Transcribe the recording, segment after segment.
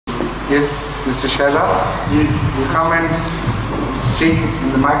Yes, Mr. Shaila, you come and speak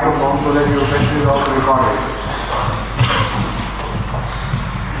in the microphone so that your question is also recorded.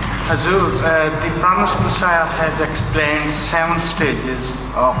 Hazoor, the promised Messiah has explained 7 stages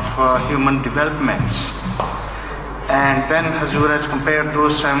of human developments. And then Hazoor has compared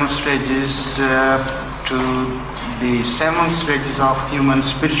those 7 stages to the 7 stages of human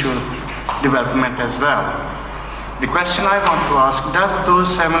spiritual development as well. The question I want to ask, does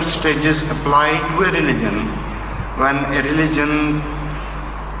those 7 stages apply to a religion when a religion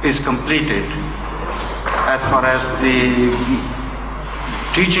is completed as far as the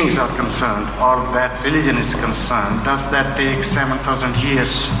teachings are concerned, or that religion is concerned? Does that take 7,000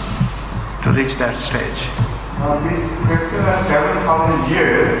 years to reach that stage? This question of 7,000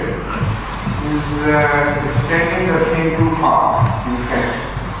 years is extending the thing too far, in fact.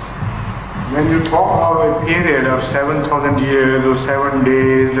 When you talk about a period of 7,000 years or 7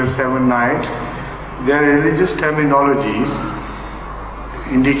 days or 7 nights, there are religious terminologies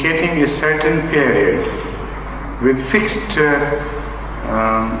indicating a certain period with fixed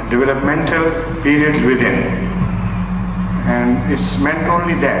developmental periods within, and it's meant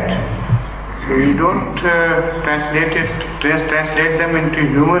only that. So you don't translate them into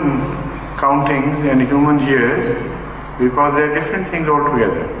human countings and human years, because they are different things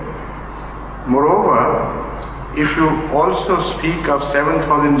altogether. Moreover, if you also speak of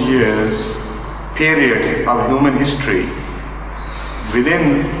 7,000 years periods of human history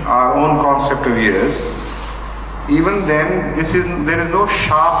within our own concept of years, even then there is no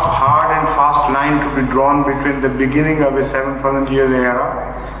sharp, hard and fast line to be drawn between the beginning of a 7,000 years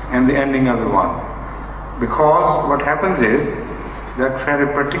era and the ending of the one. Because what happens is that for a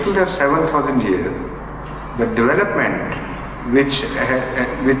particular 7,000 years, the development which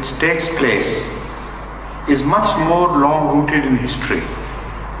takes place is much more long-rooted in history.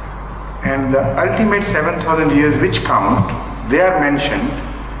 And the ultimate 7,000 years which count, they are mentioned,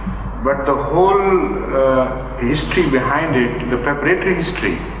 but the whole history behind it, the preparatory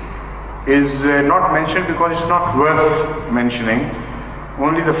history, is not mentioned because it's not worth mentioning.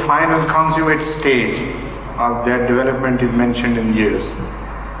 Only the final consummate stage of that development is mentioned in years.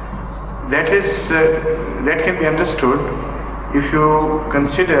 That can be understood if you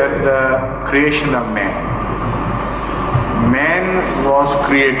consider the creation of man. Man was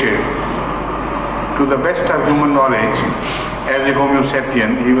created, to the best of human knowledge, as a Homo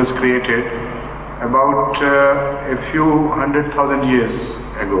sapien. He was created about a few 100,000 years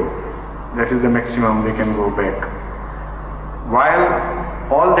ago. That is the maximum they can go back. While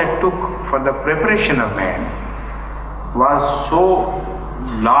all that took for the preparation of man was so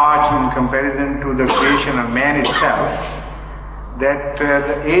large in comparison to the creation of man itself, that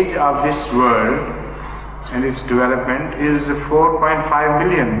the age of this world and its development is 4.5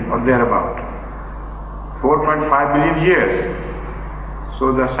 billion or thereabout. 4.5 billion years.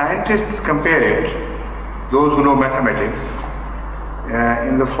 So the scientists compare it, those who know mathematics,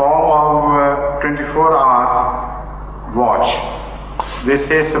 in the form of 24-hour watch. They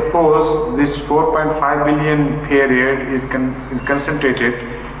say, suppose this 4.5 billion period is concentrated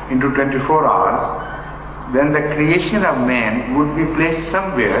into 24 hours, then the creation of man would be placed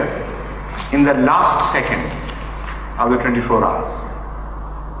somewhere in the last second of the 24 hours.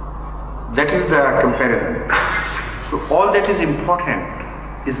 That is the comparison. So all that is important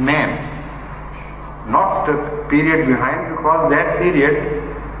is man, not the period behind, because that period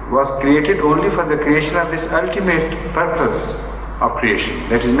was created only for the creation of this ultimate purpose of creation,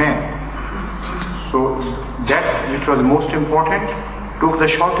 that is man. So that which was most important took the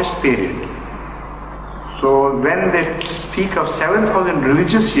shortest period. So when they speak of 7,000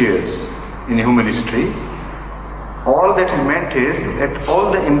 religious years in human history, all that is meant is that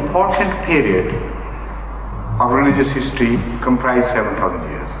all the important period of religious history comprised 7,000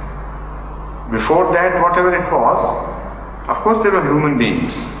 years. Before that, whatever it was, of course there were human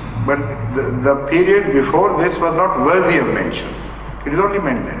beings, but the period before this was not worthy of mention. It is only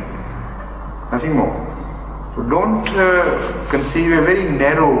meant that, nothing more. So don't conceive a very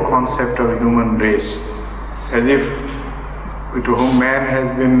narrow concept of human race, as if to whom man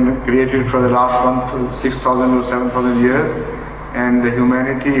has been created for the last 6,000 or 7,000 years, and the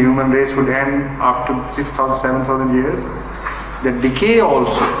human race would end after 6,000, 7,000 years. The decay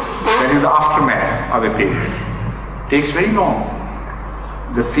also, that is the aftermath of a period, takes very long.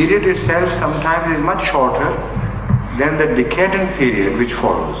 The period itself sometimes is much shorter than the decadent period which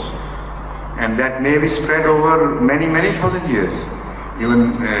follows, and that may be spread over many, many thousand years.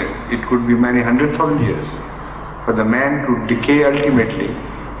 Even it could be many 100,000 years for the man to decay ultimately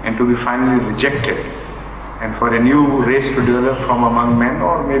and to be finally rejected and for a new race to develop from among men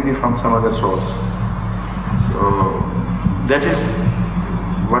or maybe from some other source. So that is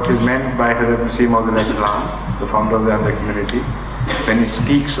what is meant by Hazrat Masih Maud Islam, the founder of the Ahmad community, when he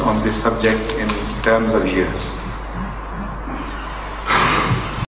speaks on this subject in terms of years.